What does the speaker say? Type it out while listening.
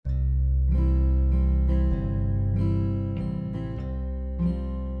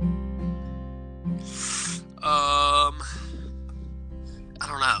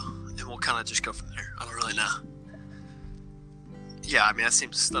of just go from there. I don't really know. Yeah, I mean,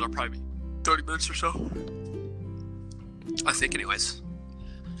 that'll probably be 30 minutes or so. I think, anyways.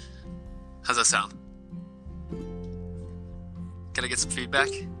 How's that sound? Can I get some feedback?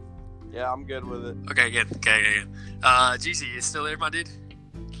 Yeah, I'm good with it. Okay, good. GC, you still there, my dude?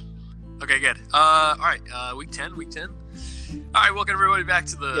 Okay, good. All right, week 10. All right, welcome everybody back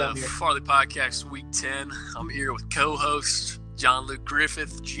to the Farley Podcast, week 10. I'm here with co-host John Luke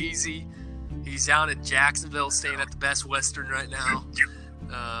Griffith, Jeezy. He's down in Jacksonville, staying at the Best Western right now.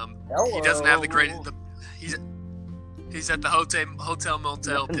 He doesn't have the greatest. He's at the Hotel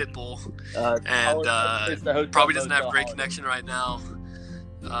Motel Pitbull, and probably doesn't have a great connection right now.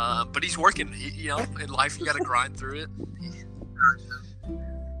 But he's working. In life, you got to grind through it.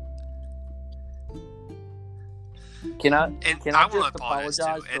 I want to apologize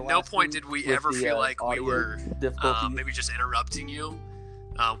too. At no point did we ever feel like we were maybe just interrupting you.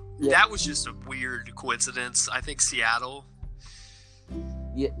 That was just a weird coincidence. I think Seattle.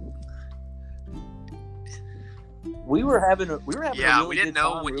 Yeah. We were having a really we didn't good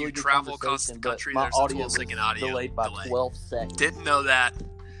know time, when really you good travel across the country, my there's a audio 12-second was audio delayed by delay. 12 seconds. Didn't know that.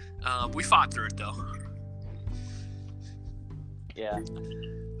 We fought through it though. Yeah.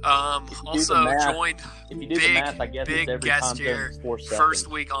 Also joined if you do the math, I guess it's every guest time here. 4 seconds. First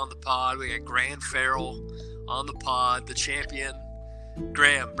week on the pod, we got Ferell on the pod, the champion.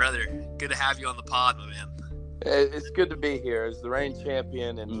 Graham, brother, good to have you on the pod, my man. It's good to be here as the reigning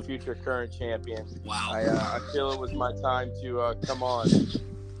champion and future current champion. Wow. I feel it was my time to come on,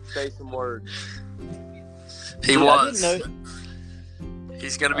 say some words. He was.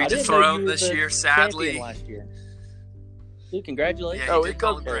 He's going to be dethroned this year, sadly. Last year. Dude, congratulations. Yeah, he did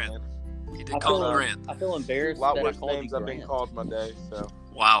call him Grant. He did call him Grant. I feel embarrassed. A lot that worse I called names you I've been Grant. called my day. So.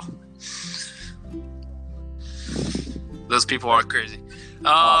 Wow. Those people are crazy.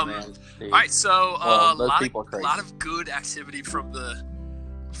 Oh, man. All right, so a lot of good activity from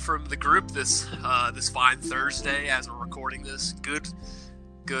the group this fine Thursday as we're recording this. Good.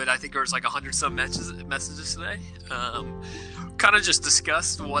 I think there was like 100-some messages today. Kind of just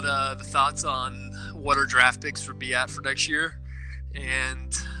discussed what the thoughts on what our draft picks would be at for next year,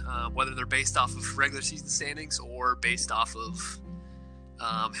 and whether they're based off of regular season standings or based off of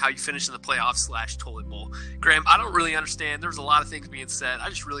how you finish in the playoffs / toilet bowl. Graham, I don't really understand. There's a lot of things being said. I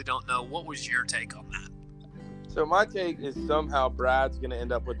just really don't know. What was your take on that? So my take is somehow Brad's going to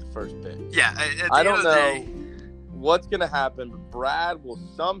end up with the first pick. Yeah, I don't know what's going to happen, but Brad will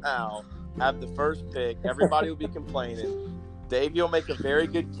somehow have the first pick. Everybody will be complaining. Davey will make a very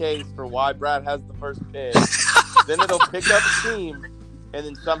good case for why Brad has the first pick. Then it'll pick up a team, and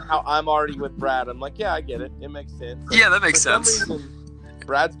then somehow I'm already with Brad. I'm like, yeah, I get it. It makes sense. Yeah, that makes sense. For some reason,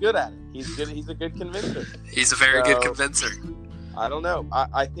 Brad's good at it. He's good. He's a good convincer. He's a very good convincer. I don't know.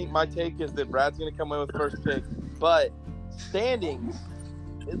 I think my take is that Brad's going to come away with first pick. But standings,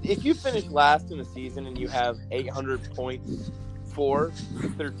 if you finish last in the season and you have 800 points through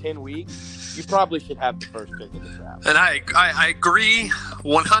 10 weeks, you probably should have the first pick in the draft. And I agree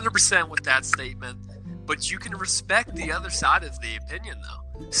 100% with that statement. But you can respect the other side of the opinion,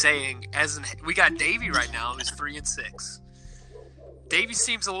 though. Saying, we got Davey right now, who's 3-6. Davey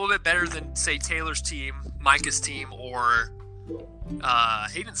seems a little bit better than, say, Taylor's team, Micah's team, or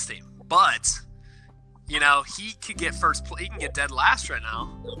Hayden's team. But, he could get he can get dead last right now.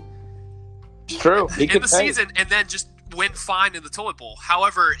 It's true. In the season, and then just win fine in the toilet bowl.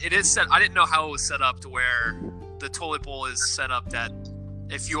 However, it is set. I didn't know how it was set up to where the toilet bowl is set up that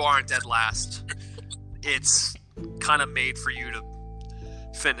if you aren't dead last, it's kind of made for you to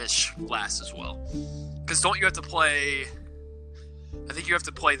finish last as well. Because don't you have to play? I think you have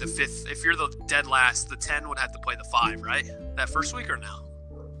to play the 5th. If you're the dead last, the 10 would have to play the 5, right? That first week or no?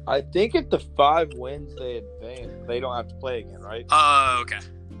 I think if the 5 wins, they advance. They don't have to play again, right? Oh, okay.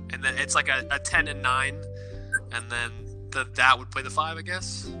 And then it's like a 10 and 9, and then that would play the 5, I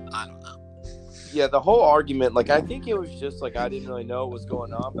guess. I don't know. Yeah, the whole argument, I think it was just I didn't really know what was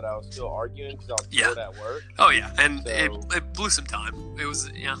going on, but I was still arguing because I was bored at work. Oh yeah, and so, it blew some time. It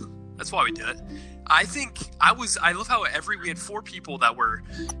was that's why we did it. I think I love how we had 4 people that were,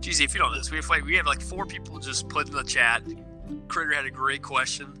 geez, if you don't know this, we had like 4 people just put in the chat. Critter had a great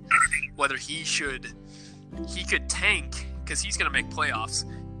question, whether he could tank, because he's going to make playoffs.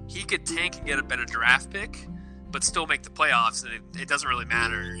 He could tank and get a better draft pick, but still make the playoffs, and it doesn't really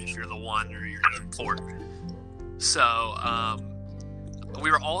matter if you're the 1 or you're the 4. So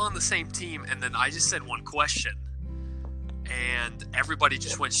we were all on the same team, and then I just said one question, and everybody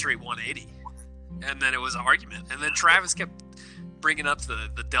just went straight 180. And then it was an argument. And then Travis kept bringing up the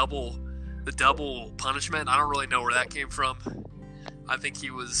double punishment. I don't really know where that came from. I think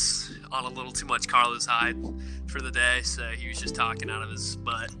he was on a little too much Carlos Hyde for the day, so he was just talking out of his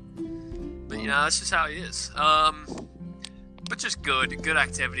butt. But, that's just how he is. But just good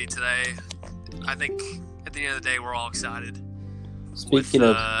activity today. I think at the end of the day, we're all excited. Speaking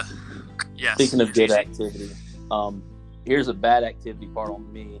of good activity, here's a bad activity part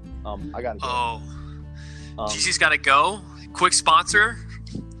on me. I gotta go. Oh, GC's got to go. Quick sponsor.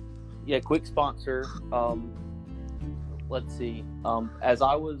 Yeah, quick sponsor. Let's see. As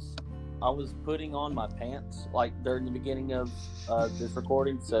I was putting on my pants like during the beginning of this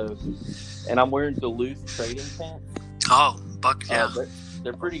recording, and I'm wearing Duluth trading pants. Oh, Buck, yeah.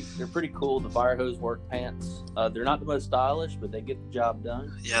 They're pretty cool. The fire hose work pants. They're not the most stylish, but they get the job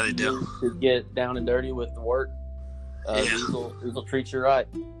done. Yeah, they do. To get down and dirty with the work. These will treat you right.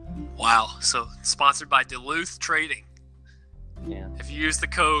 Wow. So sponsored by Duluth Trading. Yeah. If you use the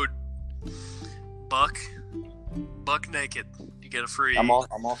code Buck Naked, you get a free. I'm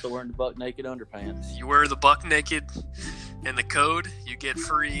also wearing the Buck Naked underpants. You wear the Buck Naked, and the code you get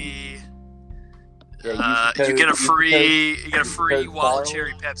free. Yeah, you get a free Wild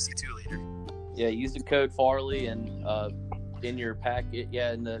Cherry Pepsi 2-liter. Yeah, use the code Farley and in your packet.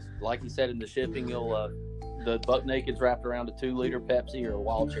 Yeah, and like you said in the shipping, you'll the Buck Naked's wrapped around a 2-liter Pepsi or a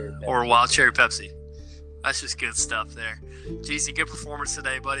Wild Cherry Pepsi. Or a Wild Cherry Pepsi. That's just good stuff there. GC, good performance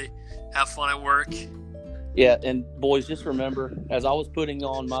today, buddy. Have fun at work. Yeah, and boys, just remember, as I was putting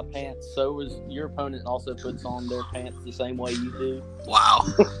on my pants, so was your opponent also puts on their pants the same way you do. Wow.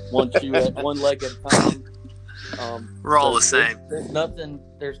 Once you at one leg at a time. We're all the same. There's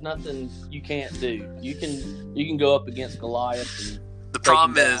nothing you can't do. You can go up against Goliath. And the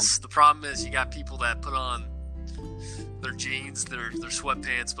problem is you got people that put on their jeans, their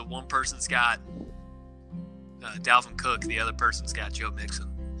sweatpants, but one person's got Dalvin Cook, the other person's got Joe Mixon.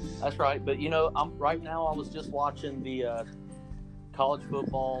 That's right, but right now I was just watching the college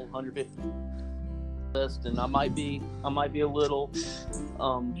football 150 list, and I might be a little,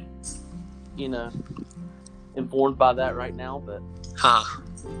 informed by that right now. But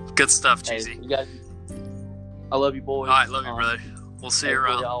good stuff, GZ. Hey, you guys, I love you, boys. All right, love you, brother. We'll see you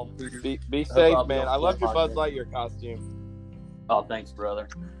around. Be safe, man. I love your Buzz Lightyear costume. Oh, thanks, brother.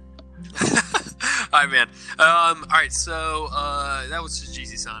 All right, man. All right, so that was just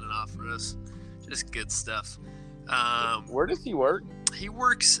GZ signing off for us. Just good stuff. Where does he work? He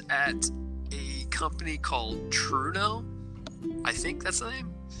works at a company called Truno. I think that's the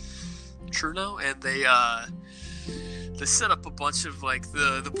name. Truno, and they set up a bunch of like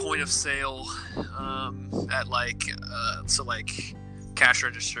the point of sale at like cash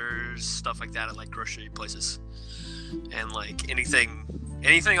registers, stuff like that at like grocery places, and like anything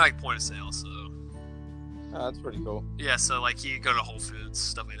like point of sale. So that's pretty cool. Yeah, so like he go to Whole Foods,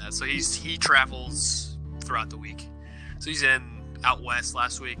 stuff like that. So he travels throughout the week. So he's out west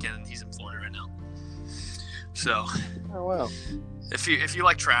last week, and he's in Florida right now. So oh wow. If you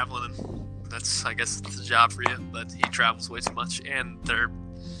like traveling, I guess that's a job for you. But he travels way too much, and they're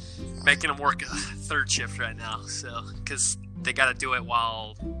making him work a third shift right now. So because they got to do it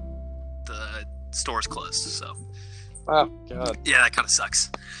while the store's closed. So oh god, yeah, that kind of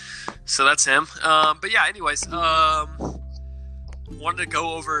sucks. So that's him. But yeah, anyways, wanted to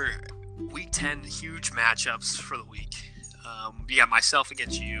go over Week 10 huge matchups for the week. You got myself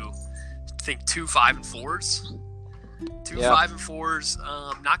against you. I think 2 5-4s. 2 5-4s.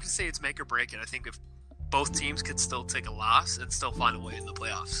 Not gonna say it's make or break it. I think if both teams could still take a loss and still find a way in the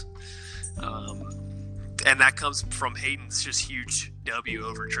playoffs. And that comes from Hayden's just huge W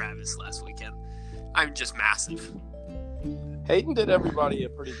over Travis last weekend. I'm just massive. Hayden did everybody a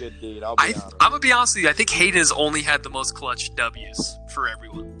pretty good deed. I'm going to be honest with you. I think Hayden has only had the most clutch W's for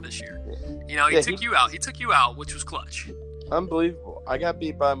everyone this year. Yeah. He took you out. He took you out, which was clutch. Unbelievable. I got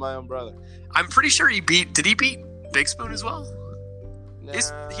beat by my own brother. I'm pretty sure did he beat Big Spoon as well? Nah,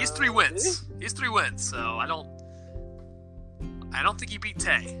 he has 3 wins. He has 3 wins, so I don't think he beat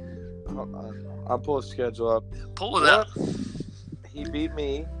Tay. I'll pull his schedule up. Pull it up. He beat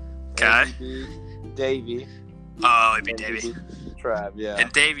me. Okay. He beat Davey. Oh, he beat Davey. He beat Trav, yeah.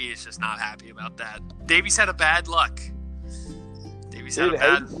 And Davey is just not happy about that. Davey's had a bad luck.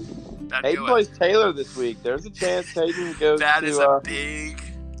 Hayden plays Taylor this week. There's a chance Hayden goes That's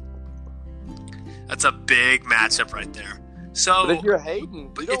a big matchup right there. So, but if you're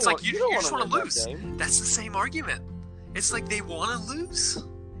Hayden, you just want to lose. That's the same argument. It's like they want to lose.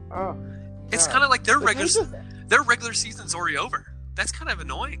 Oh, it's kind of like their regular season's already over. That's kind of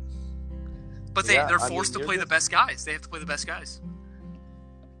annoying. But they're forced to play the best guys. They have to play the best guys.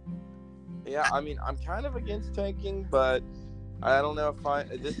 Yeah, I mean, I'm kind of against tanking, but I don't know if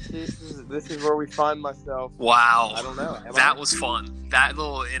this is where we find myself. Wow. I don't know. That was fun. That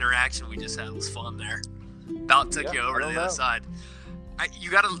little interaction we just had was fun there. About took you over to the other side. I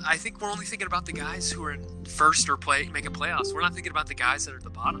think we're only thinking about the guys who are in first or making playoffs. We're not thinking about the guys that are at the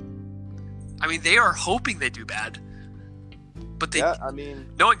bottom. I mean, they are hoping they do bad. But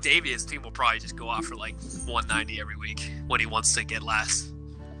knowing Davey, his team will probably just go off for like 190 every week when he wants to get last.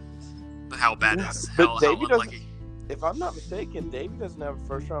 How bad is how unlucky. If I'm not mistaken, Davey doesn't have a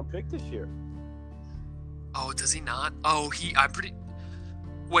first-round pick this year. Oh, does he not? Oh,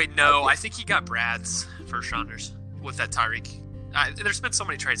 Wait, no. I think he got Brad's first-rounders with that Tyreek. There's been so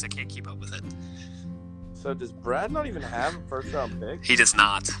many trades I can't keep up with it. So does Brad not even have a first-round pick? He does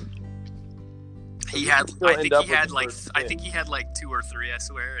not. I think he had like 2 or 3, I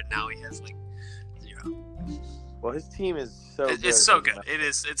swear, and now he has like 0. Well, his team is so good. It's so good.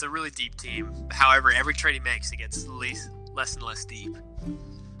 It's a really deep team. However, every trade he makes, it gets less and less deep.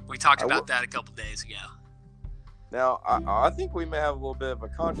 We talked about that a couple days ago. Now, I think we may have a little bit of a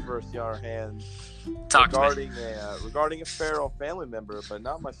controversy on our hands regarding a Ferell family member, but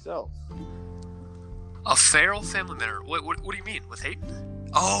not myself. A Ferell family member? What do you mean? With Hayden?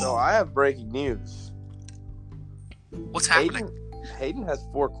 Oh. So I have breaking news. What's happening? Hayden has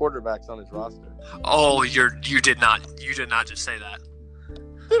 4 quarterbacks on his roster. Oh, you did not just say that.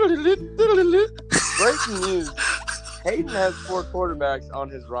 Breaking news. Hayden has 4 quarterbacks on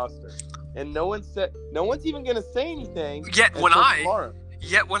his roster. And no one's even going to say anything. Yet when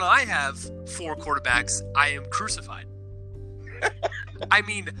I have 4 quarterbacks, I am crucified. I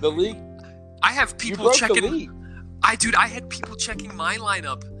mean, the league. I have people checking. I had people checking my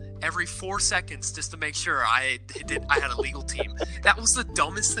lineup every 4 seconds just to make sure I had a legal team. That was the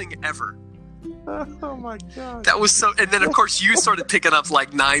dumbest thing ever. Oh my god. That was so. And then of course you started picking up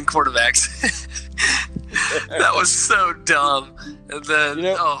like 9 quarterbacks. That was so dumb. And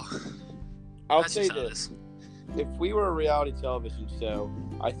then I'll say this: if we were a reality television show,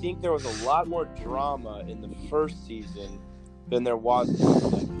 I think there was a lot more drama in the first season than there was in the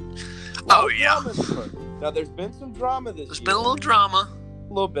second. Oh yeah. Now there's been some drama this year. There's been a little drama.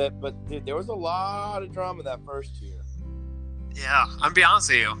 A little bit, but dude, there was a lot of drama that first year. Yeah, I'm gonna be honest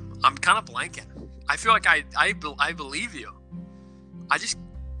with you. I'm kind of blanking. I feel like I believe you.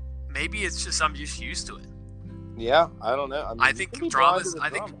 Maybe it's just I'm just used to it. Yeah, I don't know. I think drama's.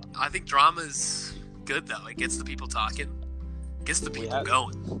 I think drama's good though. It gets the people talking, gets the people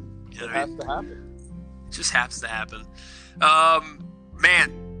going. It has to happen. It just has to happen.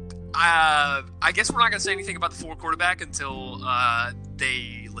 Man. I guess we're not going to say anything about the 4 quarterback until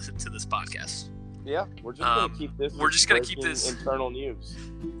they listen to this podcast. Yeah, we're just going to keep this. We're just going to keep this internal news.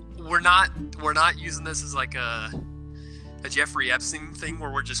 We're not using this as like a Jeffrey Epstein thing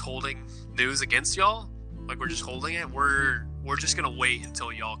where we're just holding news against y'all. Like we're just holding it. We're just going to wait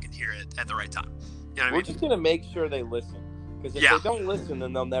until y'all can hear it at the right time. You know what I mean? We're just going to make sure they listen. Because if they don't listen,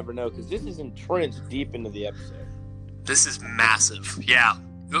 then they'll never know. Because this is entrenched deep into the episode. This is massive. Yeah.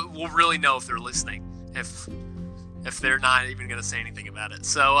 We'll really know if they're listening, if they're not even going to say anything about it.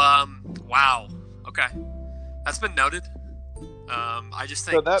 So, wow. Okay. That's been noted. I just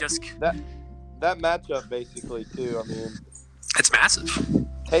think that matchup basically too. I mean, it's massive.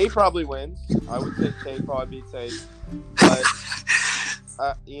 Tay probably wins. I would say Tay probably beats Tay. But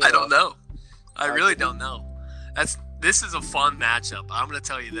I don't know. I really don't know. This is a fun matchup. I'm going to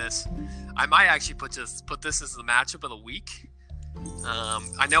tell you this. I might actually put this as the matchup of the week.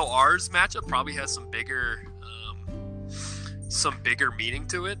 I know ours matchup probably has some bigger meaning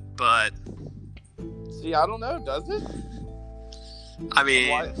to it, but see, I don't know. Does it? I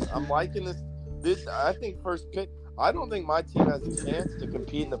mean, I'm liking this. I think first pick. I don't think my team has a chance to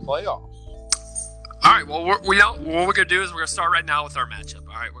compete in the playoffs. All right. Well, what we're gonna do is we're gonna start right now with our matchup.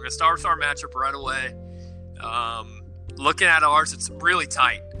 All right, we're gonna start with our matchup right away. Looking at ours, it's really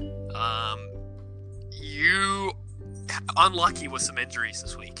tight. You unlucky with some injuries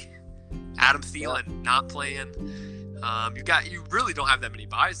this week. Adam Thielen not playing. You really don't have that many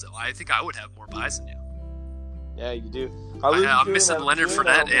buys though. I think I would have more buys than you. Yeah, you do. I'm missing Leonard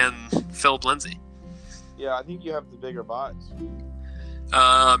Fournette and Philip Lindsay. Yeah, I think you have the bigger buys.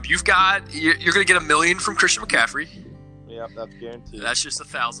 You're going to get $1 million from Christian McCaffrey. Yep, that's guaranteed. That's just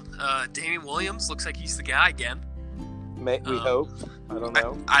 1,000. Damian Williams looks like he's the guy again. We hope. I don't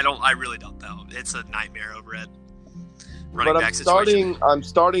know. I really don't know. It's a nightmare over at running back situation. I'm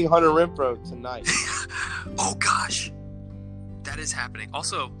starting Hunter Renfrow tonight. Oh gosh, that is happening.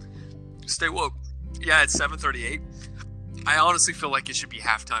 Also, stay woke. Yeah, it's 7:38. I honestly feel like it should be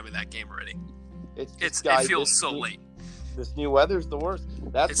halftime of that game it feels so late. This new weather's the worst.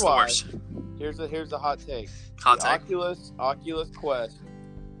 It's the worst. Here's a hot take. Hot the take. Oculus Quest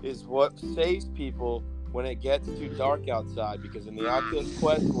is what saves people when it gets too dark outside, because in the Oculus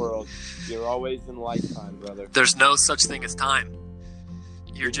Quest world, you're always in lighttime, brother. There's no such thing as time.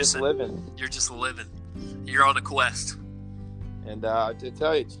 You're just living. You're just living. You're on a quest. And to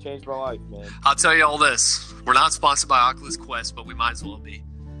tell you, it's changed my life, man. I'll tell you all this. We're not sponsored by Oculus Quest, but we might as well be.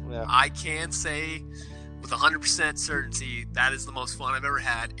 Yeah. I can say with 100% certainty that is the most fun I've ever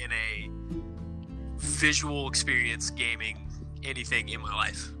had in a visual experience gaming anything in my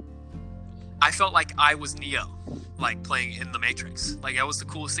life. I felt like I was Neo, like playing in the Matrix. Like that was the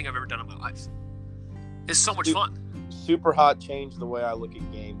coolest thing I've ever done in my life. It's so much fun. Super Hot changed the way I look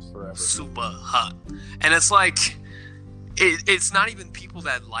at games forever. Super hot. And it's like, it's not even people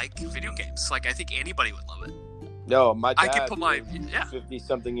that like video games. Like, I think anybody would love it. No, my dad I could put my,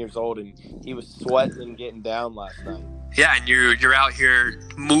 50-something years old, and he was sweating and getting down last night. Yeah, and you're out here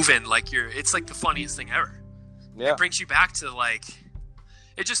moving like it's like the funniest thing ever. Yeah. It brings you back to like,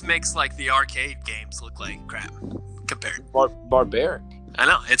 it just makes like the arcade games look like crap compared. Barbaric. I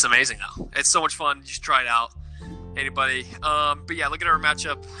know, it's amazing though. It's so much fun. You should try it out. Anybody. But yeah, look at our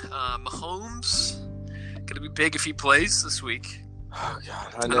matchup. Mahomes, gonna be big if he plays this week. Oh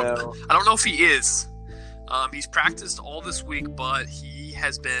God, I know. I don't know if he is. He's practiced all this week, but he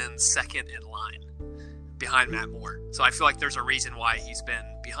has been second in line behind Matt Moore. So I feel like there's a reason why he's been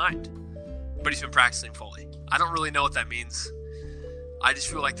behind. But he's been practicing fully. I don't really know what that means. I just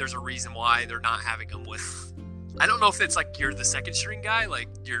feel like there's a reason why they're not having him with. I don't know if it's like you're the second string guy, like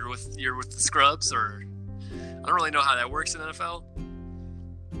you're with the scrubs, or I don't really know how that works in the NFL.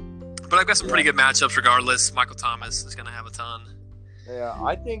 But I've got some pretty good matchups regardless. Michael Thomas is going to have a ton. Yeah,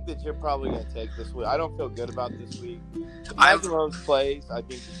 I think that you're probably going to take this week. I don't feel good about this week. If Mahomes plays, I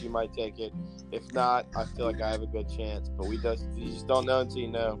think that you might take it. If not, I feel like I have a good chance. But you just don't know until you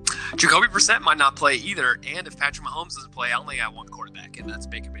know. Jacoby Brissett might not play either. And if Patrick Mahomes doesn't play, I only got one quarterback, and that's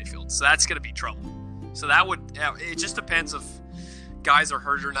Baker Mayfield. So that's going to be trouble. So it just depends if guys are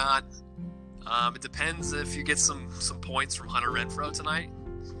hurt or not. It depends if you get some points from Hunter Renfrow tonight.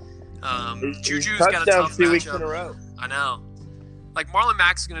 Juju's got a tough 2 matchup. weeks in a row. I know. Like Marlon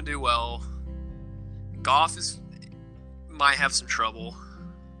Mack's going to do well. Goff might have some trouble.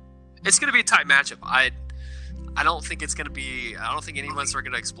 It's going to be a tight matchup. I don't think it's going to be. I don't think any of us are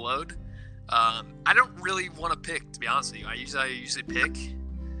going to explode. I don't really want to pick, to be honest with you. I usually pick.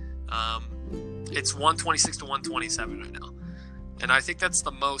 It's 126 to 127 right now, and I think that's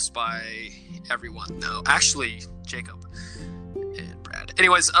the most by everyone. No, actually, Jacob and Brad.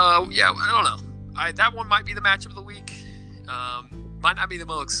 Anyways, yeah, I don't know. That one might be the matchup of the week. Might not be the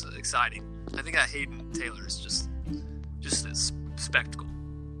most exciting. I think that Hayden Taylor is just a spectacle.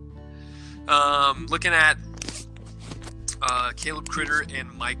 Looking at Caleb Critter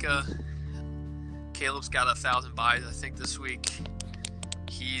and Micah. Caleb's got 1,000 buys, I think, this week.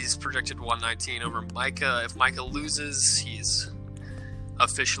 He's projected 119 over Micah. If Micah loses, he's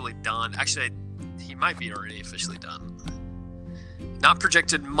officially done. Actually, he might be already officially done. Not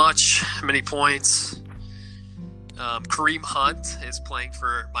projected many points. Kareem Hunt is playing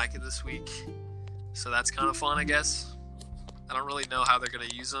for Micah this week, so that's kind of fun, I guess. I don't really know how they're going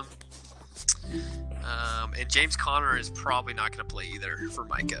to use him. And James Conner is probably not going to play either for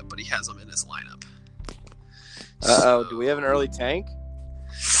Micah, but he has him in his lineup. Do we have an early tank?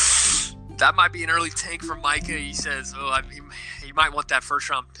 That might be an early tank for Micah. He says, he might want that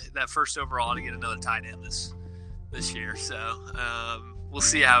first overall to get another tight end this year. So we'll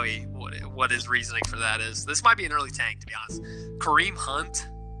see what his reasoning for that is. This might be an early tank, to be honest. Kareem Hunt,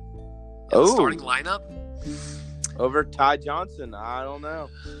 starting lineup over Ty Johnson. I don't know.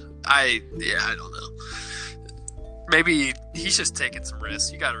 I don't know. Maybe he's just taking some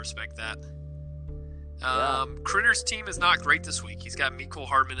risks. You got to respect that. Critter's team is not great this week. He's got Mecole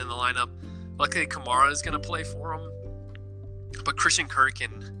Hardman in the lineup. Luckily, Kamara is going to play for him. But Christian Kirk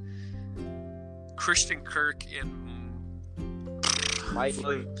and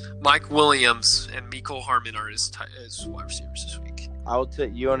Mike Williams and Mecole Hardman are his wide receivers this week.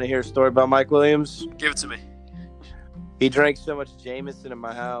 You want to hear a story about Mike Williams? Give it to me. He drank so much Jameson in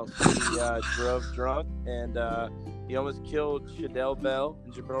my house. He drove drunk, and he almost killed Shadell Bell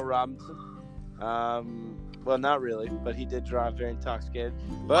and Jabril Robinson. Well, not really, but he did drive very intoxicated.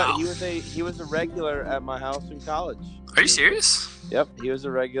 But wow. he was a regular at my house in college. Are you serious? Yep, he was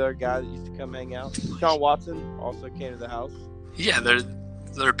a regular guy that used to come hang out. Sean Watson also came to the house. Yeah,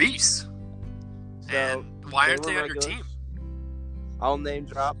 they're beasts. So and why aren't they on your team? I'll name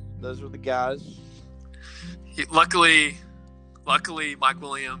drop. Those were the guys. Luckily, Mike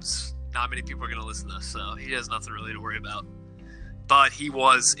Williams, not many people are going to listen to this, so he has nothing really to worry about. But he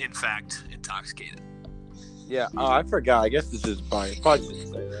was, in fact, intoxicated. intoxicated. Yeah. Oh, I forgot. I guess this is fine. Probably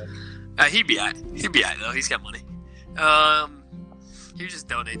shouldn't say that. He'd be all right, though. He's got money. He would just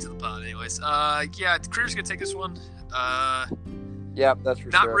donate to the pod anyways. Yeah, Critter's going to take this one. Yeah, that's for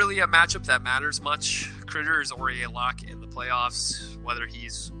Not sure. really a matchup that matters much. Critter is already a lock in the playoffs. Whether he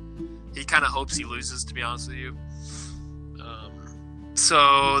kind of hopes he loses, to be honest with you.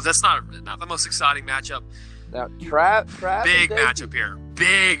 So that's not the most exciting matchup. Now, Trav Big and Davey- matchup here.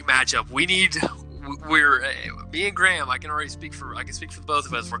 Big matchup. We're me and Graham. I can speak for the both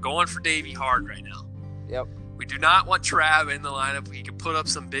of us. We're going for Davey hard right now. Yep. We do not want Trav in the lineup. He can put up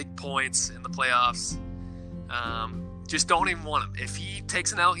some big points in the playoffs. Just don't even want him. If he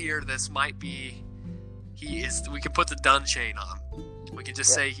takes an L here, this might be we can put the done chain on him. We can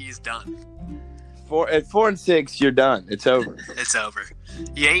just say he's done. At 4-6, you're done. It's over. It's over.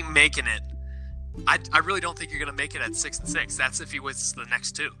 You ain't making it. I really don't think you're gonna make it at 6-6. That's if he wins the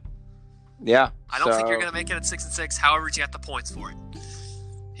next two. Yeah. I don't think you're gonna make it at 6-6. However, he's got the points for it.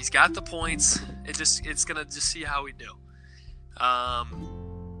 He's got the points. It's gonna just see how we do.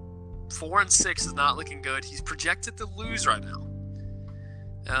 4-6 is not looking good. He's projected to lose right now.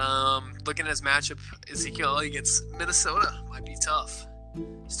 Looking at his matchup, Ezekiel against Minnesota might be tough.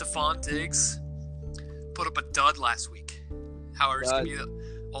 Stephon Diggs put up a dud last week. However, he's going to be the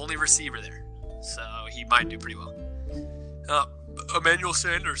only receiver there. So he might do pretty well. Emmanuel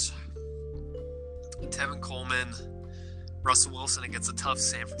Sanders, Tevin Coleman, Russell Wilson against a tough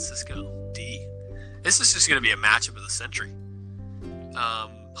San Francisco D. This is just going to be a matchup of the century.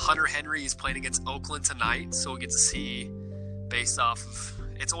 Hunter Henry is playing against Oakland tonight, so we'll get to see based off of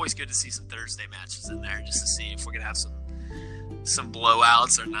 – it's always good to see some Thursday matches in there just to see if we're going to have some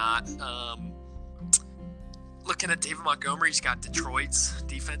blowouts or not. Looking at David Montgomery, he's got Detroit's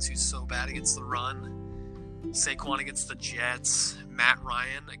defense, who's so bad against the run. Saquon against the Jets. Matt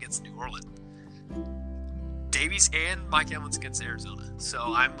Ryan against New Orleans. Davies and Mike Evans against Arizona.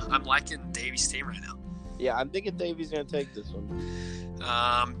 So I'm liking Davies' team right now. Yeah, I'm thinking Davey's going to take this one.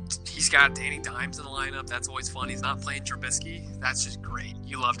 He's got Danny Dimes in the lineup. That's always fun. He's not playing Trubisky. That's just great.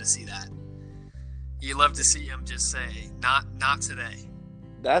 You love to see that. You love to see him just say, not today.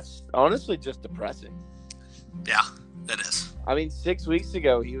 That's honestly just depressing. Yeah, that is. I mean, 6 weeks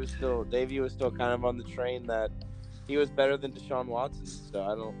ago, Davey was still kind of on the train that he was better than Deshaun Watson. So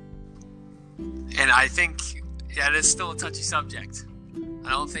I don't. And I think it is still a touchy subject. I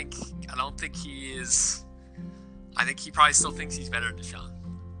don't think he is. I think he probably still thinks he's better than Deshaun.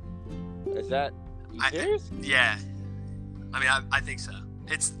 Is that you serious? Yeah. I mean, I think so.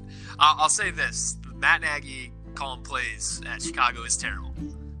 I'll say this: Matt Nagy calling plays at Chicago is terrible,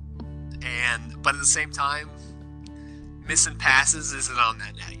 but at the same time, missing passes isn't on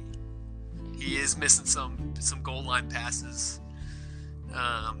Matt Nagy. He is missing some goal line passes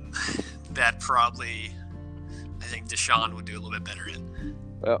that probably I think Deshaun would do a little bit better in.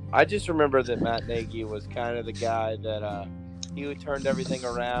 Well, I just remember that Matt Nagy was kind of the guy that he turned everything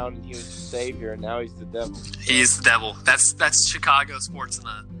around, and he was the savior, and now he's the devil. He is the devil. That's Chicago sports in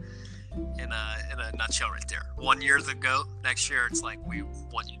a nutshell right there. 1 year the GOAT, next year it's like we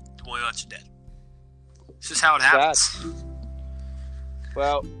want you dead. It's just how it happens.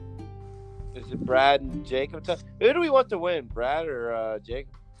 Well, is it Brad and Jacob? Who do we want to win, Brad or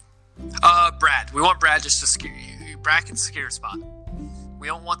Jacob? Brad. We want Brad just to scare. Brad can scare a spot. We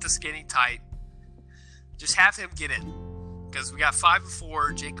don't want this getting tight. Just have him get in. Because we got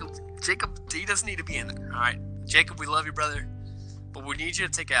 5-4. Jacob, he doesn't need to be in there. All right? Jacob, we love you, brother. But we need you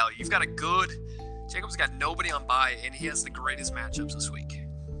to take out. You've got Jacob's got nobody on bye, and he has the greatest matchups this week.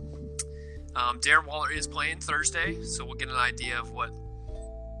 Darren Waller is playing Thursday, so we'll get an idea of what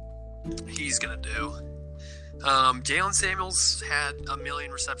he's going to do. Jalen Samuels had 1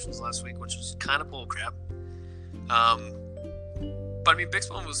 million receptions last week, which was kind of bullcrap. But I mean,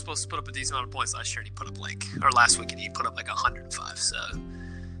 Bixbone was supposed to put up a decent amount of points last year, and he put up last week, and he put up 105. So,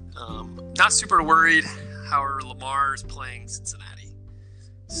 not super worried. However, Lamar is playing Cincinnati,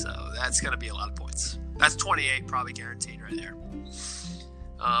 so that's going to be a lot of points. That's 28, probably guaranteed right there.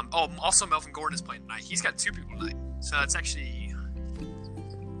 Also Melvin Gordon is playing tonight. He's got 2 people tonight, so that's actually,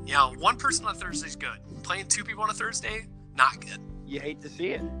 one person on Thursday is good. Playing 2 people on a Thursday, not good. You hate to see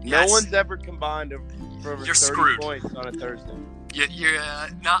it. Yes. No one's ever combined for over 30 screwed. points on a Thursday. You're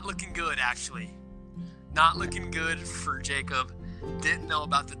not looking good, actually. Not looking good for Jacob. Didn't know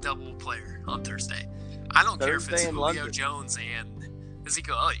about the double player on Thursday. I don't care if it's Julio Jones and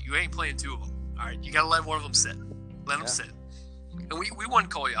Ezekiel Elliott. You ain't playing 2 of them. All right, you got to let one of them sit. Let them sit. And we wouldn't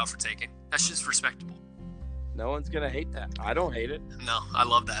call you out for taking. That's just respectable. No one's going to hate that. I don't hate it. No, I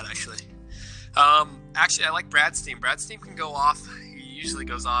love that, actually. Actually, I like Brad's team. Brad's team can go off. He usually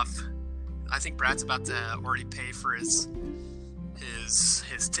goes off I think Brad's about to already pay for his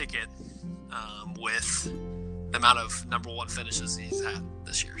ticket with the amount of number one finishes he's had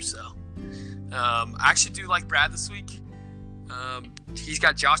this year. So I actually do like Brad this week. He's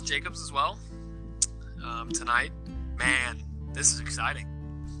got Josh Jacobs as well tonight. Man, this is exciting.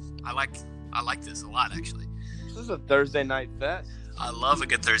 I like this a lot, actually. This is a Thursday night fest. I love a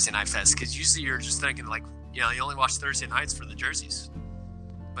good Thursday night fest because usually you're just thinking like, you only watch Thursday nights for the jerseys.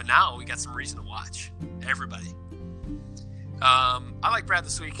 But now we got some reason to watch everybody. I like Brad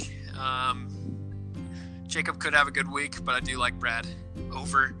this week. Jacob could have a good week, but I do like Brad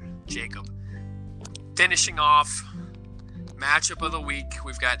over Jacob. Finishing off matchup of the week,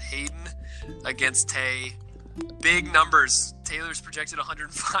 we've got Hayden against Tay. Big numbers. Taylor's projected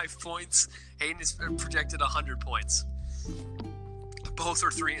 105 points. Hayden is projected 100 points. Both are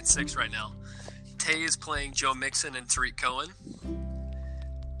 3-6 right now. Tay is playing Joe Mixon and Tariq Cohen,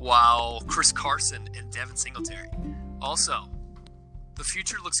 while Chris Carson and Devin Singletary. Also, the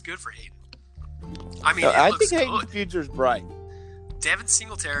future looks good for Hayden. I mean, I looks think Hayden's good. future's bright. Devin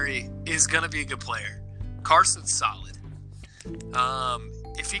Singletary is going to be a good player. Carson's solid.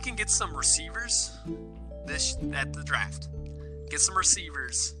 If he can get some receivers at the draft, get some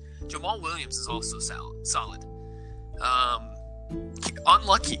receivers. Jamal Williams is also solid.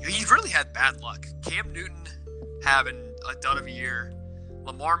 Unlucky. He really had bad luck. Cam Newton having a dud of a year.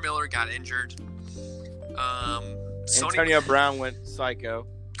 Lamar Miller got injured. Antonio Brown went psycho.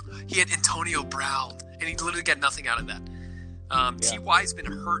 He had Antonio Brown, and he literally got nothing out of that. T.Y.'s been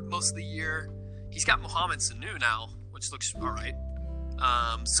hurt most of the year. He's got Mohamed Sanu now, which looks all right.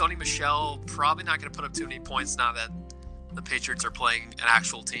 Sony Michel probably not going to put up too many points now that the Patriots are playing an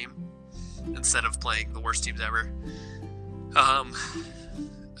actual team instead of playing the worst teams ever.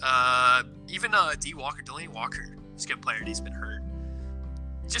 Even Delaney Walker is a good player, and he's been hurt.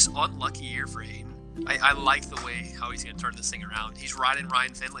 Just unlucky year for Hayden. I like the way how he's going to turn this thing around. He's riding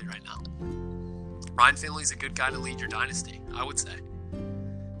Ryan Finley right now. Ryan Finley's a good guy to lead your dynasty, I would say.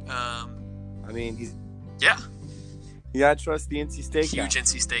 I mean, he's... Yeah. You got to trust the NC State guy. Huge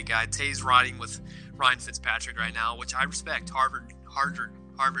NC State guy. Tay's riding with Ryan Fitzpatrick right now, which I respect. Harvard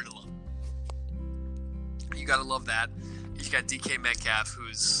alum. You got to love that. He's got DK Metcalf,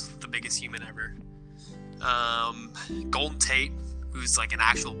 who's the biggest human ever. Golden Tate, who's like an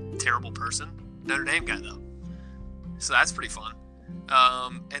actual terrible person. Notre Dame guy, though. So that's pretty fun.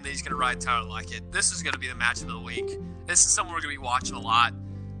 And then he's going to ride Tyler Lockett. This is going to be the match of the week. This is someone we're going to be watching a lot.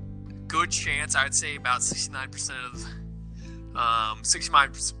 Good chance, I would say about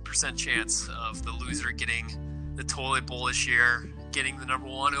 69% chance of the loser getting the toilet bowl this year, getting the number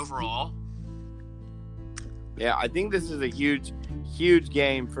one overall. Yeah, I think this is a huge, huge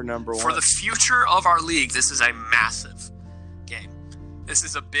game for number one. For the future of our league, this is a massive game. This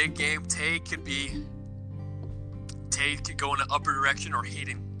is a big game. Tay could go in an upper direction, or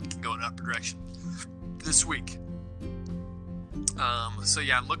Hayden can go in an upper direction this week.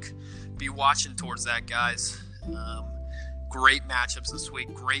 Be watching towards that, guys. Great matchups this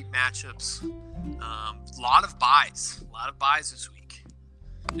week. Great matchups. Lot of buys this week.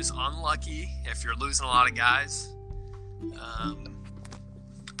 Just unlucky if you're losing a lot of guys.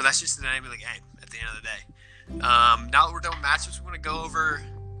 But that's just the name of the game at the end of the day. Now that we're done with matchups, we're going to go over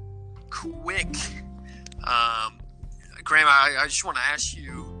quick. Graham, I just want to ask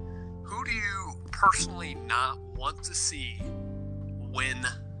you, who do you personally not want to see win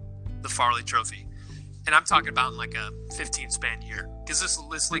the Farley Trophy? And I'm talking about in like a 15-span year, because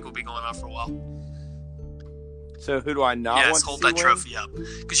this league will be going on for a while. So who do I not want to see? Yes, hold that trophy up,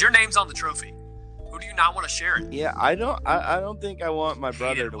 because your name's on the trophy. Who do you not want to share it? Yeah, I don't think I want my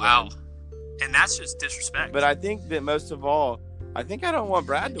brother to win. And that's just disrespect. But I think that most of all, I think I don't want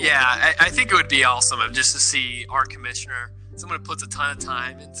Brad to win. Yeah, I think it would be awesome just to see our commissioner, someone who puts a ton of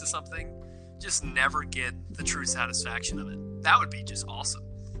time into something, just never get the true satisfaction of it. That would be just awesome.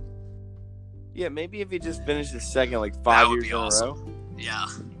 Yeah, maybe if he just finishes second like 5 years in a row. Yeah.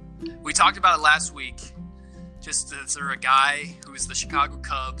 We talked about it last week. Just is there a guy who's the Chicago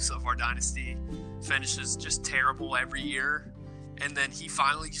Cubs of our dynasty, finishes just terrible every year, and then he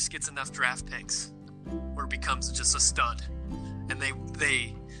finally just gets enough draft picks where it becomes just a stud, and they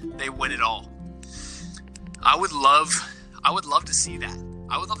win it all. I would love to see that.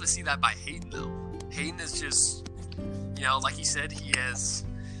 I would love to see that by Hayden, though. Hayden is just, like he said, he has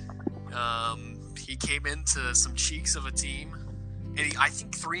he came into some cheeks of a team, and I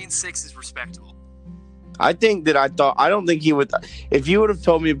think 3-6 is respectable. I don't think he would. If you would have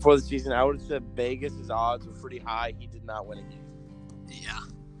told me before the season, I would have said Vegas' odds were pretty high. He did not win a game. Yeah.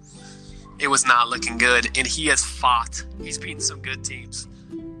 It was not looking good, and he has fought. He's beaten some good teams.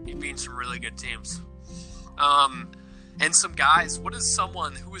 He beating some really good teams. And some guys. What's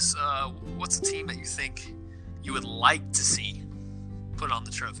a team that you think you would like to see put on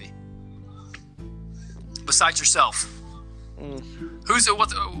the trophy besides yourself?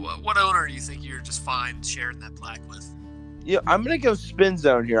 What owner do you think you're just fine sharing that plaque with? Yeah, I'm gonna go spin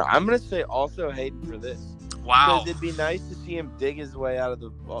zone here. I'm gonna say also Hayden for this. Wow, because it'd be nice to see him dig his way out of the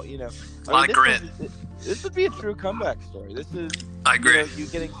ball. You know, a lot of grit. This would be a true comeback story. This is, I agree. You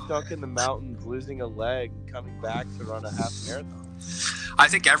getting stuck in the mountains, losing a leg, and coming back to run a half marathon. I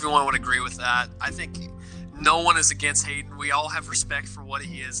think everyone would agree with that. I think no one is against Hayden. We all have respect for what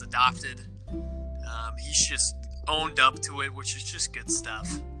he has adopted. He's just owned up to it, which is just good stuff.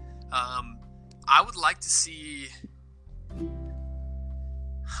 I would like to see...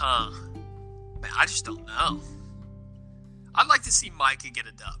 Man, I just don't know. I'd like to see Micah get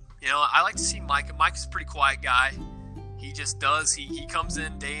a dub. You know, I like to see Micah. Micah's a pretty quiet guy. He just does. He comes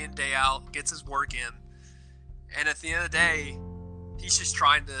in, day out, gets his work in. And at the end of the day, he's just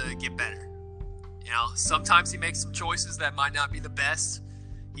trying to get better. You know, sometimes he makes some choices that might not be the best.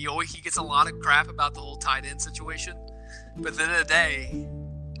 He gets a lot of crap about the whole tight end situation. But at the end of the day,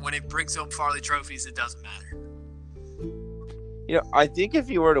 when it brings home Farley trophies, it doesn't matter. You know, I think if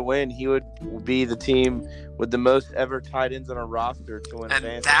he were to win, he would be the team with the most ever tight ends on a roster to win.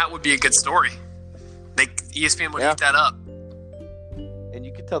 And that would be a good story. ESPN would eat that up. And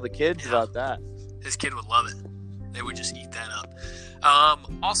you could tell the kids about that. His kid would love it. They would just eat that up.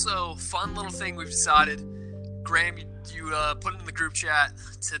 Also, fun little thing we've decided. Graham, you put in the group chat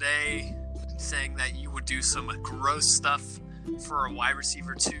today saying that you would do some gross stuff for a wide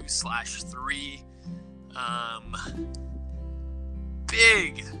receiver 2/3.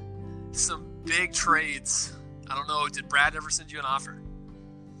 Some big trades. I don't know. Did Brad ever send you an offer?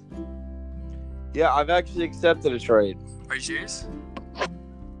 Yeah, I've actually accepted a trade. Are you serious?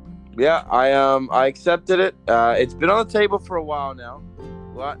 Yeah, I accepted it. It's been on the table for a while now.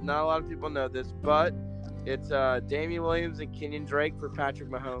 Not a lot of people know this, but it's Damian Williams and Kenyon Drake for Patrick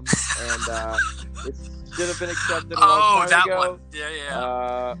Mahomes, and it should have been accepted a long time ago. One.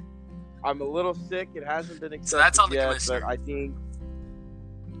 Yeah. I'm a little sick. It hasn't been accepted so that's on the yet, commissioner. but I think.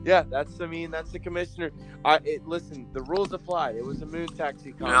 Yeah, that's the commissioner. Listen, the rules applied. It was a moon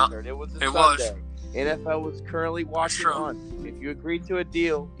taxi concert. It was a Sunday. NFL was currently watching on. If you agree to a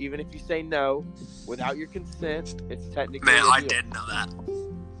deal, even if you say no, without your consent, it's technically a deal. I didn't know that.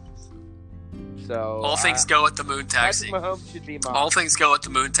 So all things go at the moon taxi. Patrick Mahomes should be mine. All things go at the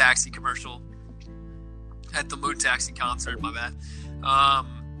moon taxi commercial. At the moon taxi concert, my bad.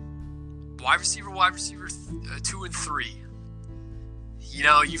 Wide receiver 2 and 3. You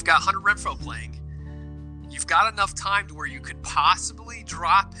know, you've got Hunter Renfrow playing. You've got enough time to where you could possibly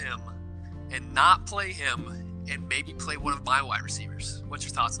drop him and not play him and maybe play one of my wide receivers. What's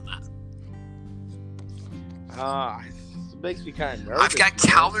your thoughts on that? It makes me kind of nervous. I've got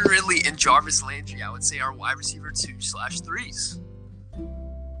Calvin Ridley and Jarvis Landry. I would say our wide receiver 2/3s.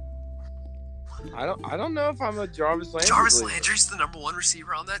 I don't know if I'm a Jarvis Landry. Jarvis Landry's the number 1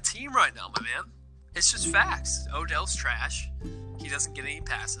 receiver on that team right now, my man. It's just facts. Odell's trash. He doesn't get any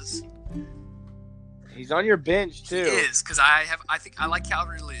passes. He's on your bench too. He is, because I think I like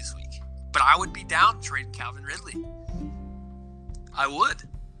Calvin Ridley this week. But I would be down trading Calvin Ridley. I would.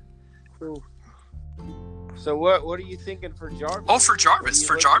 Ooh. So what are you thinking for Jarvis? Oh, for Jarvis.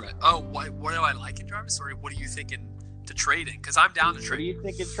 Oh, what do I like in Jarvis? Or what are you thinking to trade in? Because I'm down to trade. What are you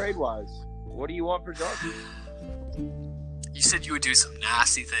thinking trade-wise? What do you want for Jarvis? You said you would do some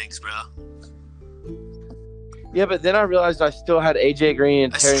nasty things, bro. Yeah, but then I realized I still had AJ Green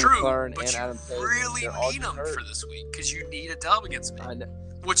and Terry McLaurin and Adam Taylor. You really need them for this week because you need a dub against me. I know.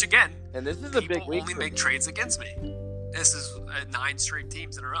 Which again, and this is a big week. Only make trades against me. This is 9 straight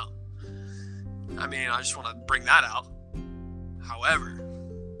teams in a row. I mean, I just want to bring that out. However,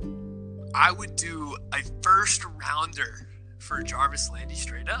 I would do a first rounder for Jarvis Landry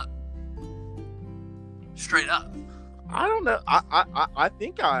straight up. Straight up. I don't know. I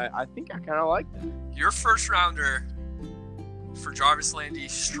think I kind of like that. Your first rounder for Jarvis Landry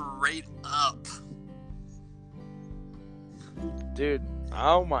straight up. Dude,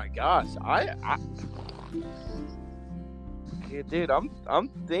 oh my gosh. Dude, I'm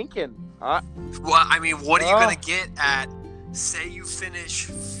thinking. Well, I mean, what are you going to get at, say you finish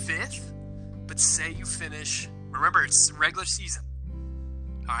 5th, but say you finish, remember, it's regular season.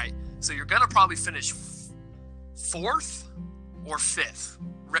 All right, so you're going to probably finish 4th or 5th,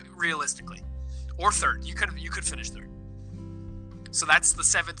 realistically, or 3rd. You could finish 3rd. So that's the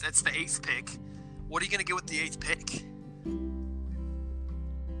 7th. That's the 8th pick. What are you going to get with the 8th pick?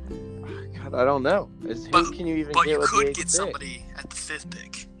 God, I don't know. Who can you even get with the 8th pick? But you could get somebody at the 5th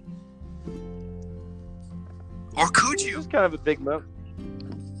pick. Or could This you? is kind of a big moment.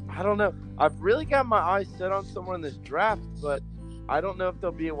 I don't know. I've really got my eyes set on someone in this draft, but I don't know if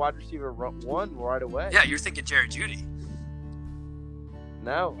there'll be a wide receiver one right away. Yeah, you're thinking Jared Judy.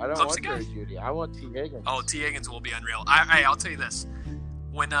 No, I don't Clemson want guy? Jerry Judy. I want T. Higgins. Oh, T. Higgins will be unreal. I'll tell you this.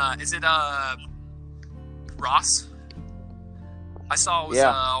 When is it Ross? I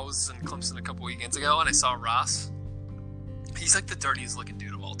was in Clemson a couple weekends ago, and I saw Ross. He's like the dirtiest looking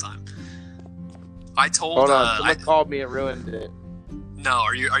dude of all time. I told. Hold on, someone called me and ruined it. No,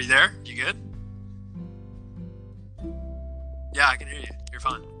 are you there? You good? Yeah, I can hear you. You're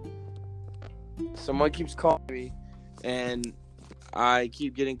fine. Someone keeps calling me, and I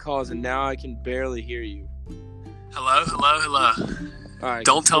keep getting calls, and now I can barely hear you. Hello. All right,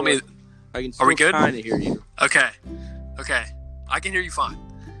 Don't tell me. I can Are we still good? kind of hear you. Okay. I can hear you fine.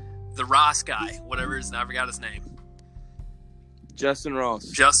 The Ross guy, whatever his, I forgot his name. Justin Ross.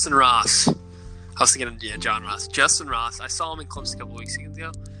 Justin Ross. I was thinking, yeah, John Ross. Justin Ross. I saw him in Clemson a couple weeks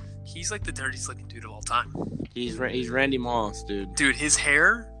ago. He's like the dirtiest looking dude of all time. He's Randy Moss, dude. Dude, his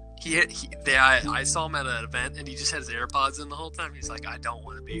hair. I saw him at an event, and he just had his AirPods in the whole time. He's like, I don't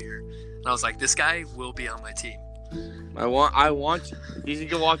want to be here. And I was like, this guy will be on my team. I want you. He's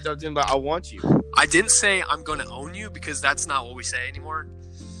gonna walk up to him, but I want you. I didn't say I'm going to own you because that's not what we say anymore.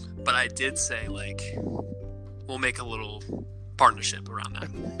 But I did say, like, we'll make a little partnership around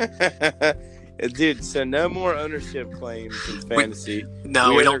that. Dude, so no more ownership claims in fantasy. We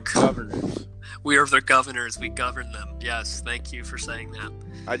are don't. their governors. We are their governors. We govern them. Yes, thank you for saying that.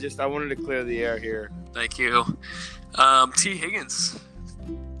 I wanted to clear the air here. Thank you. T. Higgins,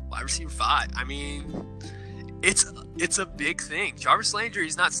 wide receiver 5. I mean, it's a big thing. Jarvis Landry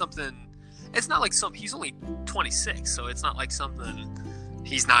is not something. It's not like some. He's only 26, so it's not like something.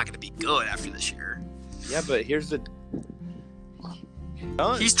 He's not going to be good after this year. Yeah, but here's the.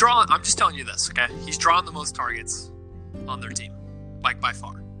 He's drawn. I'm just telling you this, okay? He's drawn the most targets on their team, like by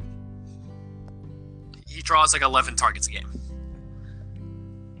far. He draws like 11 targets a game.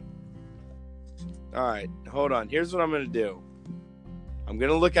 All right, hold on. Here's what I'm going to do. I'm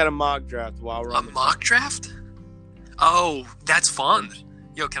going to look at a mock draft while we're on A mock draft? Oh, that's fun.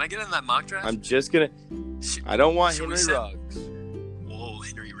 Yo, can I get in that mock draft? I'm just going to. I don't want Henry Ruggs. Whoa,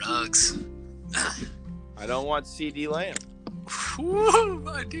 Henry Ruggs. I don't want CD Lamb. Whoa,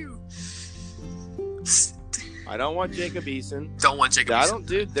 I do. I don't want Jacob Eason. Don't want Jacob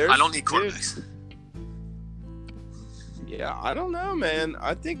Eason. I don't need quarterbacks. Yeah, I don't know, man.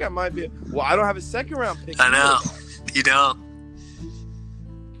 I think I might be. Well, I don't have a second round pick. I know. You don't.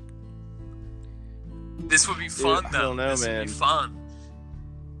 This would be fun, though. I don't know, this man. Would be fun.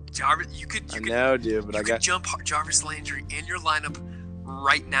 Jarvis, you could jump Jarvis Landry in your lineup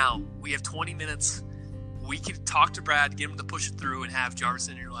right now. We have 20 minutes. We could talk to Brad, get him to push it through, and have Jarvis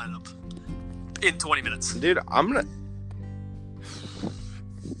in your lineup in 20 minutes. Dude, I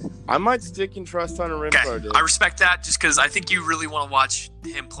might stick and trust on a Renfro, dude. I respect that just because I think you really want to watch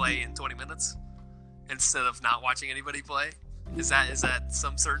him play in 20 minutes instead of not watching anybody play. Is there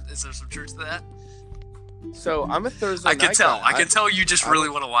some truth to that? So I'm a Thursday night guy. I can can tell you just really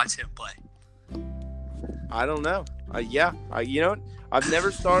want to watch him play. I don't know. You know what? I've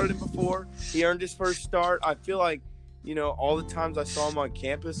never started him before. He earned his first start. I feel like, all the times I saw him on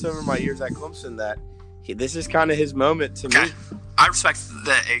campus over my years at Clemson, this is kind of his moment to me. I respect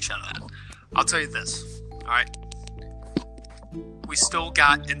the H out of that. I'll tell you this. All right. We still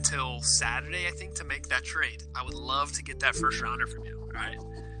got until Saturday, I think, to make that trade. I would love to get that first rounder from you. All right.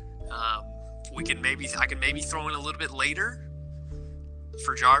 I can maybe throw in a little bit later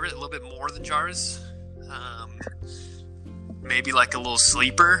for Jarvis, a little bit more than Jarvis. Maybe like a little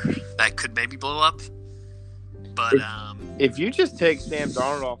sleeper that could maybe blow up. But if you just take Sam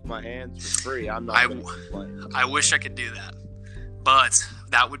Darnold off my hands for free, I'm not going to play. I wish I could do that. But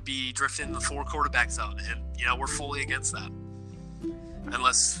that would be drifting the 4 quarterback zone, and we're fully against that.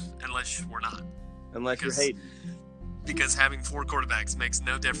 Unless we're not. Unless you're hating. Because having 4 quarterbacks makes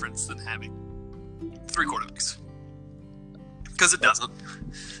no difference than having 3 quarterbacks. Because it doesn't.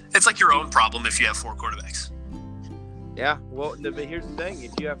 It's like your own problem if you have 4 quarterbacks. Yeah, well, but here's the thing.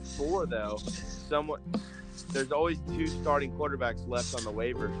 If you have 4, though, there's always 2 starting quarterbacks left on the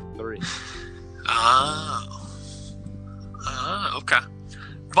waiver for 3. Okay.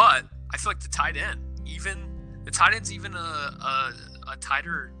 But I feel like the tight end's even a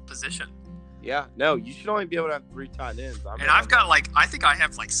tighter position. Yeah, no, you should only be able to have 3 tight ends. I've got I think I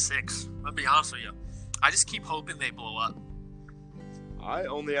have 6. I'll be honest with you. I just keep hoping they blow up. I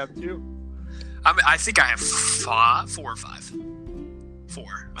only have 2. I think I have 4 or 5.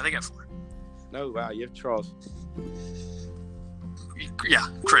 4. I think I have 4. No, wow, you have Charles. Yeah,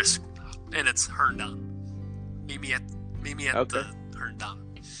 Chris. And it's Herndon. Meet me at Okay. the Herndon Dom.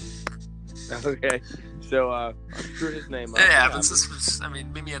 Okay. So I screwed his name up. It happens.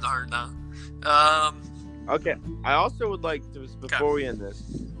 Meet me at the Herndon. Okay. I also would like to, before we end this,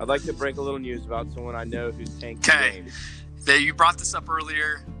 I'd like to break a little news about someone I know who's tanked the game. You brought this up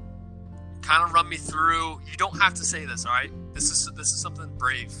earlier. Kind of run me through. You don't have to say this, all right? This is something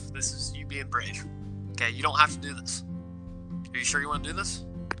brave. This is you being brave. Okay, you don't have to do this. Are you sure you want to do this?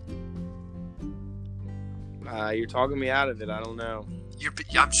 You're talking me out of it. I don't know. I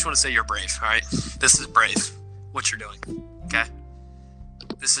just want to say you're brave, all right? This is brave, what you're doing, okay?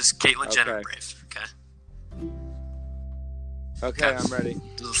 This is Caitlyn Jenner brave, okay? Okay, I'm ready.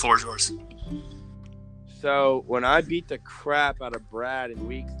 The floor is yours. So, when I beat the crap out of Brad in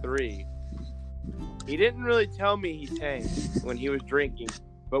week 3, he didn't really tell me he tanked when he was drinking,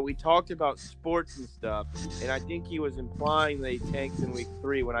 but we talked about sports and stuff, and I think he was implying that he tanked in week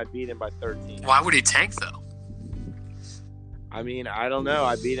 3 when I beat him by 13. Why would he tank, though? I mean, I don't know.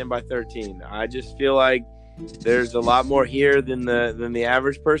 I beat him by 13. I just feel like there's a lot more here than the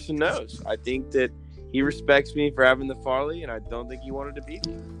average person knows. I think that he respects me for having the Farley, and I don't think he wanted to beat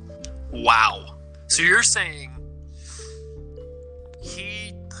me. Wow. So you're saying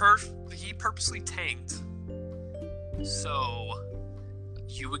he purposely tanked so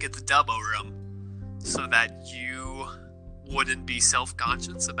you would get the dub over him so that you wouldn't be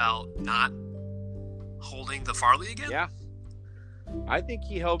self-conscious about not holding the Farley again? Yeah. I think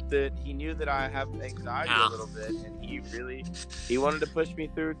he hoped that he knew that I have anxiety a little bit, and he wanted to push me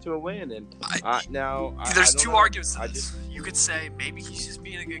through to a win. And there's two arguments to this. You could say maybe he's just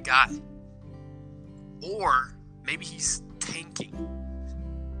being a good guy, or maybe he's tanking.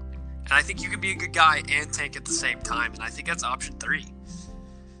 And I think you can be a good guy and tank at the same time, and I think that's option 3.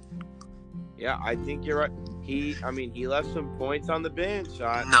 Yeah, I think you're right. He left some points on the bench.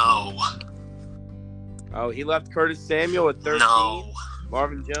 No. Oh, he left Curtis Samuel with 13. No.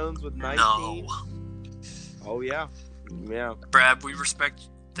 Marvin Jones with 19. No. Oh, yeah. Yeah. Brad, we respect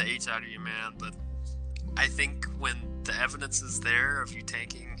the H out of you, man, but I think when the evidence is there of you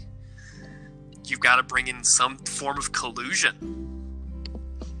tanking, you've got to bring in some form of collusion.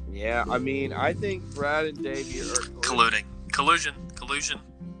 Yeah, I think Brad and Davey are colluding. Collusion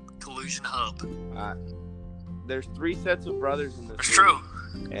hub. There's 3 sets of brothers in this It's league. true.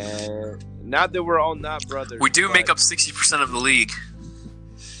 And not that we're all not brothers. We do make up 60% of the league.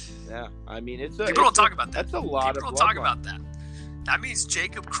 Yeah, people don't talk about that. That's a lot. People don't talk about that. That means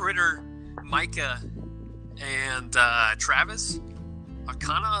Jacob, Critter, Micah, and Travis are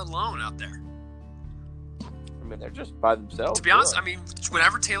kind of alone out there. They're just by themselves. To be honest,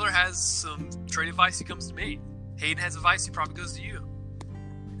 whenever Taylor has some trade advice, he comes to me. Hayden has advice, he probably goes to you.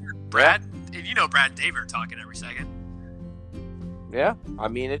 Brad, and Brad and Dave are talking every second. Yeah,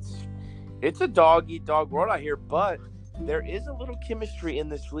 it's a dog-eat-dog world out here, but there is a little chemistry in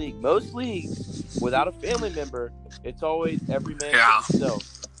this league. Most leagues, without a family member, it's always every man for himself.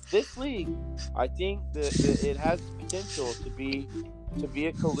 This league, I think that it has potential to be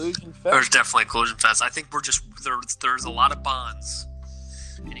a collusion fest. There's definitely a collusion fest. I think there's a lot of bonds,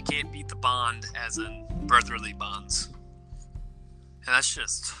 and you can't beat the bond as in brotherly bonds. And that's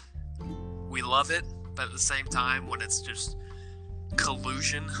just, we love it, but at the same time, when it's just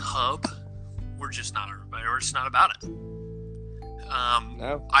collusion hub, we're just not about it.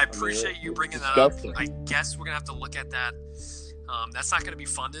 No, I appreciate you bringing that up. I guess we're gonna have to look at that. That's not going to be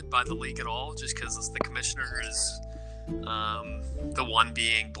funded by the league at all, just because the commissioner is the one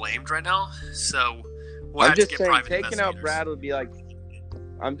being blamed right now. So we'll have to get private investigators. Taking out Brad would be like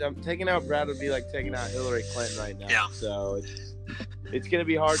taking out Brad would be like taking out Hillary Clinton right now. Yeah. So it's going to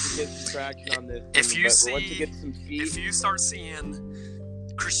be hard to get some traction on this. If you start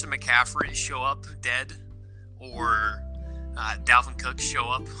seeing Christian McCaffrey show up dead, or Dalvin Cook show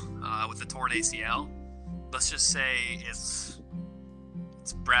up with a torn ACL, let's just say it's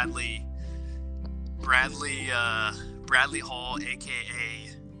Bradley Hall, aka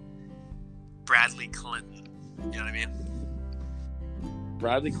Bradley Clinton. You know what I mean?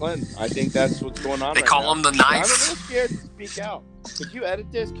 Bradley Clinton. I think that's what's going on. They call him the knife. I'm a little scared to speak out. Could you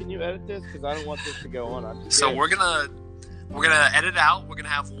edit this? Can you edit this? Because I don't want this to go on. So we're gonna edit out. We're gonna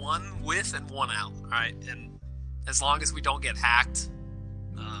have one with and one out. All right, and as long as we don't get hacked,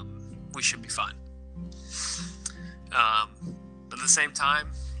 we should be fine. But at the same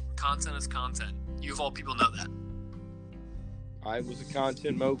time, content is content. You of all people know that. I was a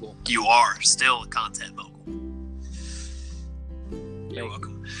content mogul. You are still a content mogul. You're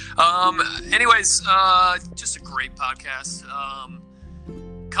welcome. Anyways, just a great podcast.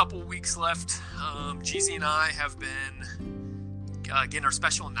 Couple weeks left. Jeezy and I have been getting our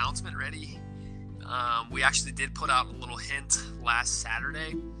special announcement ready. We actually did put out a little hint last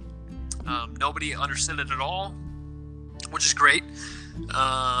Saturday. Nobody understood it at all, which is great.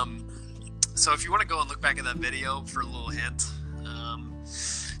 So if you want to go and look back at that video for a little hint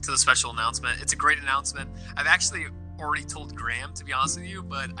to the special announcement, it's a great announcement. I've actually already told Graham, to be honest with you,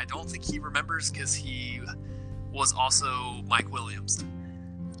 but I don't think he remembers because he was also Mike Williams.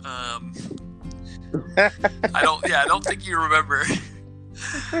 I don't think you remember.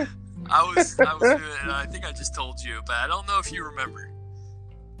 I was doing it, and I think I just told you, but I don't know if you remember.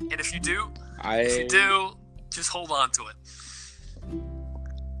 And if you do, just hold on to it.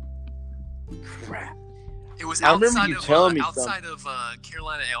 Crap. It was I remember outside you of telling me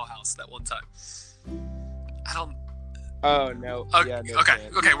Carolina Ale House that one time. I don't. Oh no. Okay, Yeah, no okay,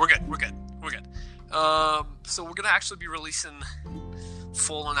 chance. okay. We're good. So we're gonna actually be releasing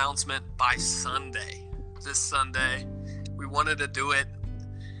full announcement by Sunday. This Sunday, we wanted to do it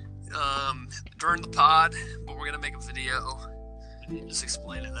during the pod, but we're gonna make a video just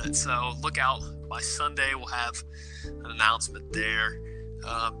explaining it. So look out. By Sunday, we'll have an announcement there.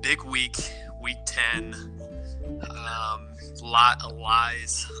 Big week 10. Lot of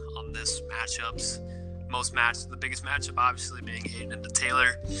lies on this matchups. The biggest matchup obviously being Hayden and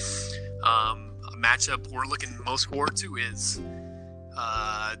Taylor. A matchup we're looking most forward to is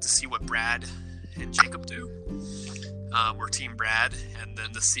to see what Brad and Jacob do. We're Team Brad, and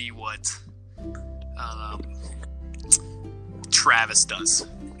then to see what Travis does.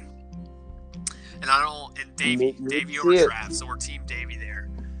 And Davey over Trav, so we're Team Davey there.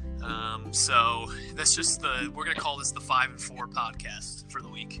 So that's just we're gonna call this the 5 and 4 podcast for the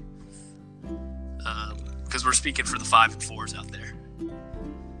week, because we're speaking for the 5 and 4s out there.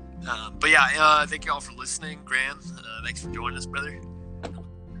 But yeah, thank you all for listening. Graham, thanks for joining us, brother.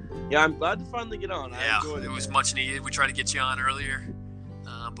 Yeah, I'm glad to finally get on. I enjoyed it was much needed. We tried to get you on earlier,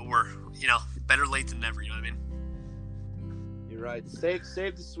 but we're better late than never. You know what I mean? You're right. Save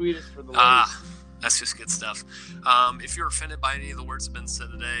the sweetest for the last. That's just good stuff. If you're offended by any of the words that have been said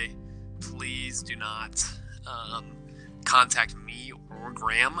today, please do not contact me or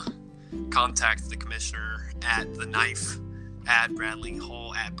Graham. Contact the commissioner at the Knife, at Bradley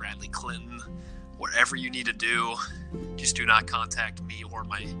Hall, at Bradley Clinton, whatever you need to do. Just do not contact me or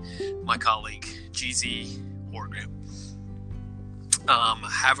my colleague GZ or Graham.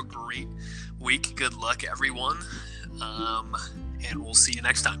 Have a great week. Good luck, everyone. And we'll see you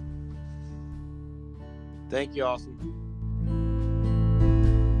next time. Thank you, Austin.